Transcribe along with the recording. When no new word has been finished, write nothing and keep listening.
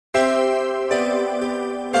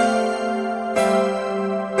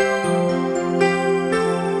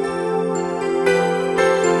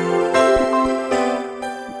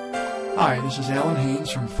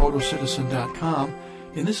James from photocitizen.com.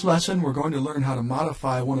 In this lesson, we're going to learn how to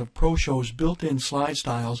modify one of ProShow's built-in slide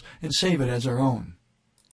styles and save it as our own.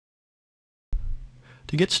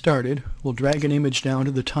 To get started, we'll drag an image down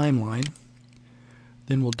to the timeline.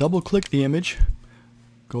 Then we'll double-click the image,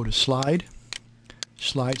 go to Slide,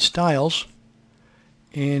 Slide Styles,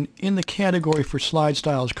 and in the category for slide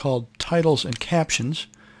styles called Titles and Captions,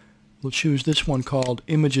 we'll choose this one called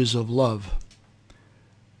Images of Love.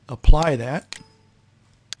 Apply that.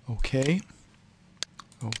 OK.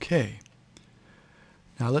 OK.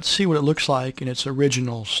 Now let's see what it looks like in its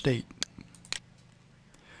original state.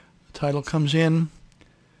 The title comes in,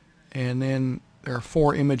 and then there are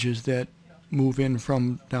 4 images that move in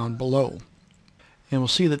from down below. And we'll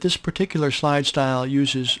see that this particular slide style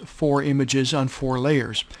uses 4 images on 4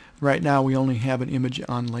 layers. Right now we only have an image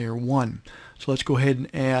on layer 1. So let's go ahead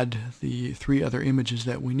and add the 3 other images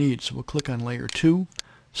that we need. So we'll click on layer 2,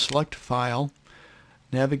 select File,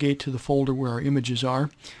 navigate to the folder where our images are,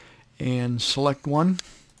 and select one,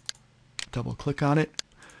 double click on it.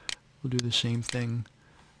 We'll do the same thing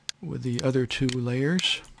with the other 2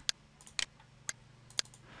 layers.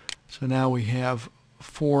 So now we have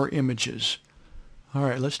 4 images.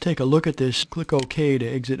 Alright, let's take a look at this. Click OK to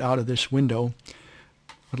exit out of this window.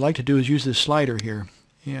 What I'd like to do is use this slider here.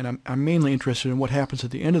 And I'm mainly interested in what happens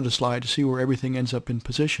at the end of the slide to see where everything ends up in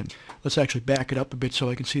position. Let's actually back it up a bit so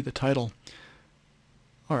I can see the title.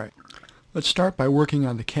 Alright, let's start by working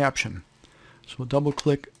on the caption. So we'll double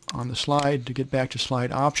click on the slide to get back to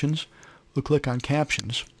slide options. We'll click on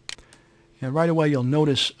captions. And right away you'll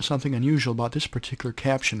notice something unusual about this particular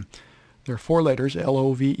caption. There are 4 letters,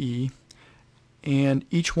 L-O-V-E, and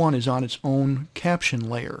each one is on its own caption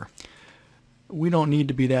layer. We don't need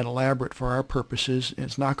to be that elaborate for our purposes.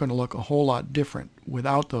 It's not going to look a whole lot different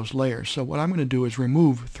without those layers. So what I'm going to do is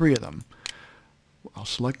remove 3 of them. I'll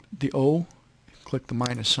select the O, click the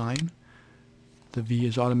minus sign. The V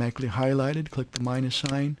is automatically highlighted, click the minus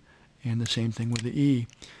sign, and the same thing with the E.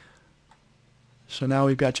 So now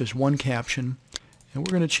we've got just one caption, and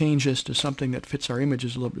we're going to change this to something that fits our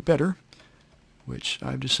images a little bit better, which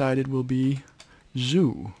I've decided will be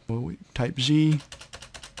Zoo. Well, we type Z,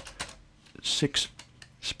 6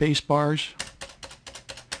 space bars,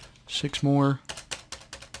 6 more,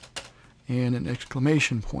 and an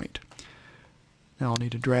exclamation point. Now I'll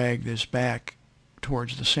need to drag this back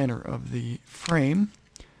towards the center of the frame.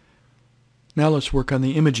 Now let's work on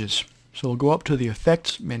the images. So we'll go up to the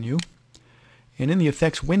Effects menu, and in the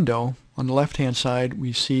Effects window on the left hand side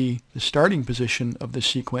we see the starting position of the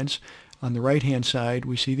sequence. On the right hand side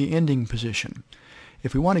we see the ending position.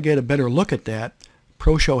 If we want to get a better look at that,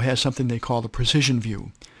 ProShow has something they call the Precision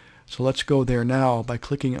View. So let's go there now by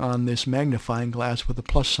clicking on this magnifying glass with the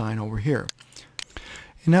plus sign over here.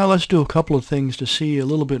 And now let's do a couple of things to see a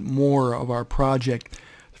little bit more of our project.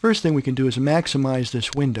 The first thing we can do is maximize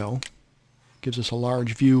this window. It gives us a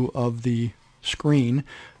large view of the screen.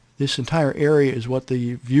 This entire area is what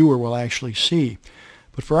the viewer will actually see.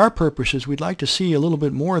 But for our purposes, we'd like to see a little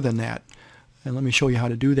bit more than that. And let me show you how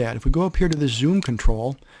to do that. If we go up here to this zoom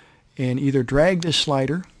control and either drag this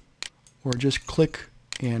slider or just click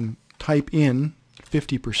and type in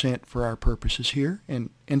 50% for our purposes here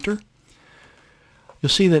and enter, you'll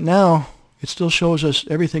see that now it still shows us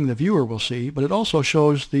everything the viewer will see, but it also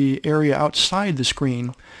shows the area outside the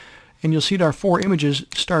screen. And you'll see that our 4 images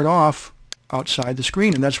start off outside the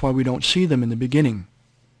screen, and that's why we don't see them in the beginning.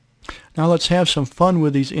 Now let's have some fun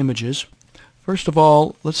with these images. First of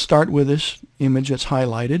all, let's start with this image that's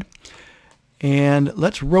highlighted, and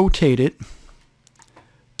let's rotate it.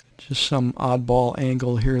 Just some oddball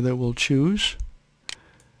angle here that we'll choose,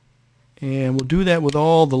 and we'll do that with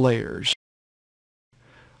all the layers.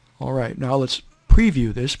 Alright, now let's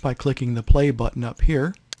preview this by clicking the play button up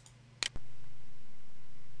here.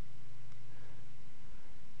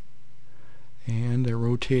 And they're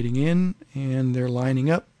rotating in and they're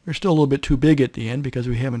lining up. They're still a little bit too big at the end because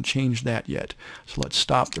we haven't changed that yet. So let's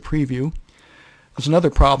stop the preview. There's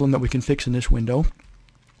another problem that we can fix in this window.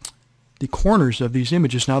 The corners of these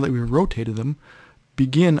images, now that we've rotated them,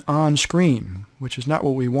 begin on screen, which is not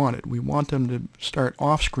what we wanted. We want them to start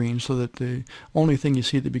off screen so that the only thing you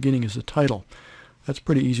see at the beginning is the title. That's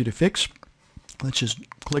pretty easy to fix. Let's just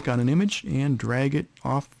click on an image and drag it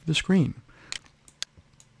off the screen.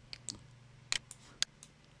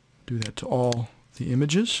 Do that to all the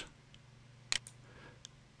images.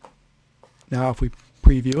 Now if we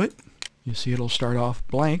preview it, you see it'll start off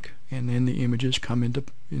blank and then the images come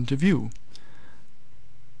into view.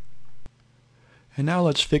 And now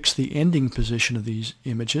let's fix the ending position of these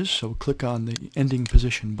images. So click on the ending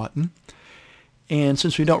position button. And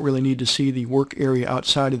since we don't really need to see the work area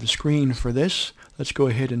outside of the screen for this, let's go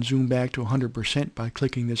ahead and zoom back to 100% by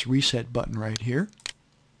clicking this reset button right here.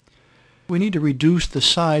 We need to reduce the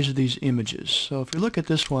size of these images. So if you look at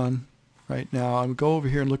this one right now, I'll go over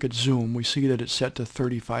here and look at zoom. We see that it's set to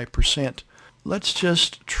 35%. Let's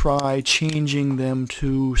just try changing them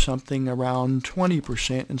to something around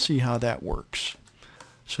 20% and see how that works.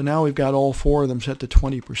 So now we've got all four of them set to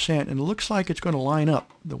 20%, and it looks like it's going to line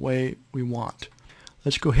up the way we want.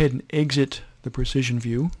 Let's go ahead and exit the precision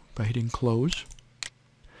view by hitting close.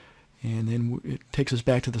 And then it takes us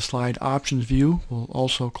back to the slide options view. We'll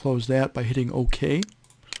also close that by hitting OK.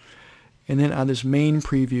 And then on this main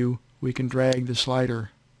preview, we can drag the slider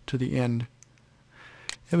to the end.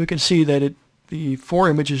 And we can see that the four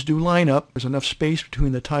images do line up. There's enough space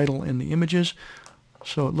between the title and the images,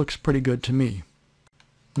 so it looks pretty good to me.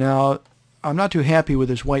 Now, I'm not too happy with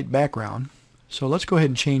this white background, so let's go ahead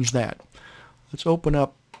and change that. Let's open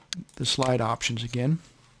up the slide options again.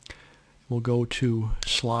 We'll go to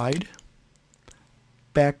Slide,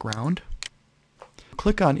 Background,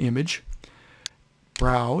 click on Image,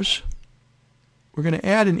 Browse. We're going to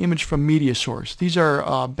add an image from Media Source. These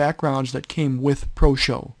are backgrounds that came with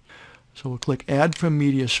ProShow. So we'll click Add from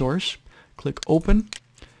Media Source, click Open,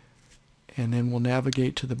 and then we'll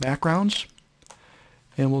navigate to the backgrounds.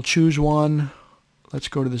 And we'll choose one. Let's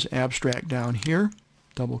go to this abstract down here,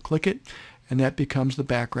 double click it, and that becomes the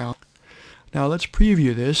background. Now let's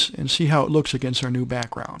preview this and see how it looks against our new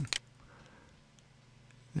background.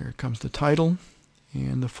 There comes the title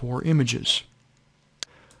and the four images.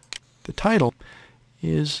 The title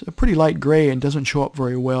is a pretty light gray and doesn't show up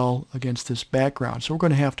very well against this background, so we're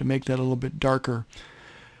going to have to make that a little bit darker.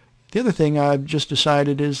 The other thing I've just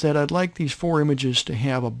decided is that I'd like these four images to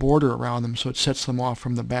have a border around them so it sets them off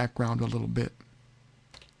from the background a little bit.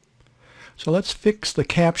 So let's fix the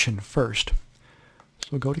caption first. So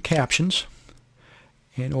we'll go to Captions,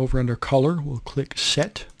 and over under Color we'll click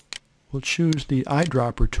Set. We'll choose the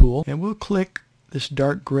eyedropper tool, and we'll click this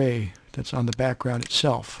dark gray that's on the background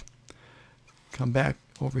itself. Come back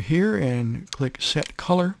over here and click Set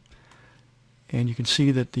Color, and you can see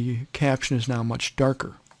that the caption is now much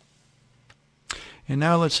darker. And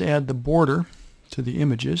now let's add the border to the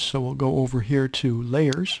images. So we'll go over here to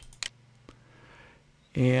Layers,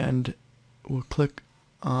 and we'll click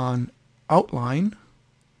on Outline,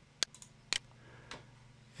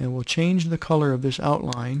 and we'll change the color of this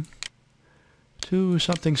outline to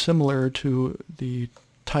something similar to the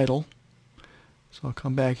title. So I'll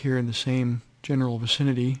come back here in the same general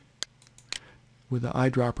vicinity with the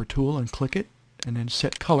eyedropper tool and click it, and then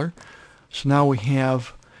Set Color. So now we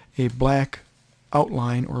have a black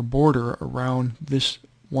outline or border around this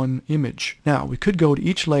one image. Now we could go to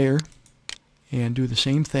each layer and do the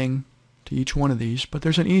same thing to each one of these, but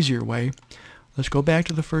there's an easier way. Let's go back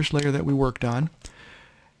to the first layer that we worked on.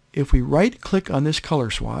 If we right click on this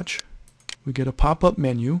color swatch, we get a pop-up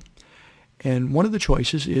menu, and one of the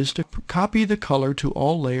choices is to copy the color to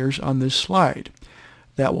all layers on this slide.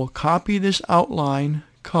 That will copy this outline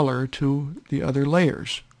color to the other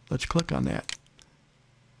layers. Let's click on that.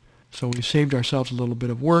 So we've saved ourselves a little bit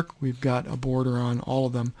of work. We've got a border on all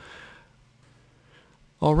of them.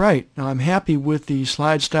 Alright, now I'm happy with the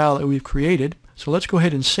slide style that we've created, so let's go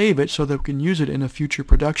ahead and save it so that we can use it in a future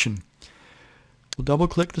production. We'll double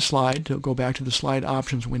click the slide to go back to the slide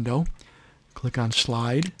options window. Click on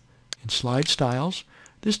Slide and Slide Styles.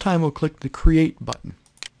 This time we'll click the Create button.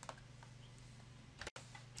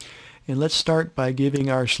 And let's start by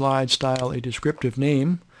giving our slide style a descriptive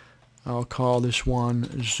name. I'll call this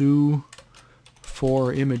one Zoo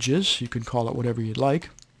for Images. You can call it whatever you'd like.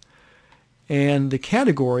 And the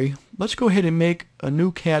category, let's go ahead and make a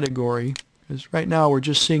new category, because right now we're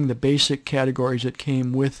just seeing the basic categories that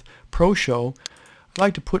came with ProShow. I'd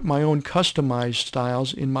like to put my own customized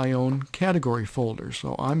styles in my own category folder.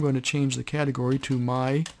 So I'm going to change the category to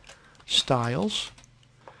My Styles.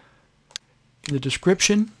 In the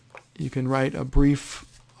description, you can write a brief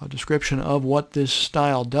description of what this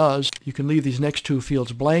style does. You can leave these next two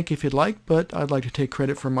fields blank if you'd like, but I'd like to take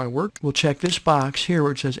credit for my work. We'll check this box here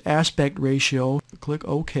where it says aspect ratio. Click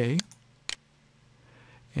OK.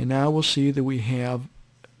 And now we'll see that we have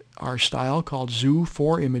our style called Zoo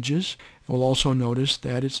for Images. We'll also notice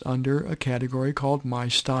that it's under a category called My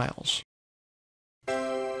Styles.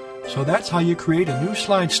 So that's how you create a new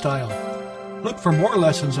slide style. Look for more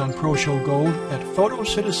lessons on ProShow Gold at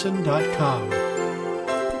photocitizen.com.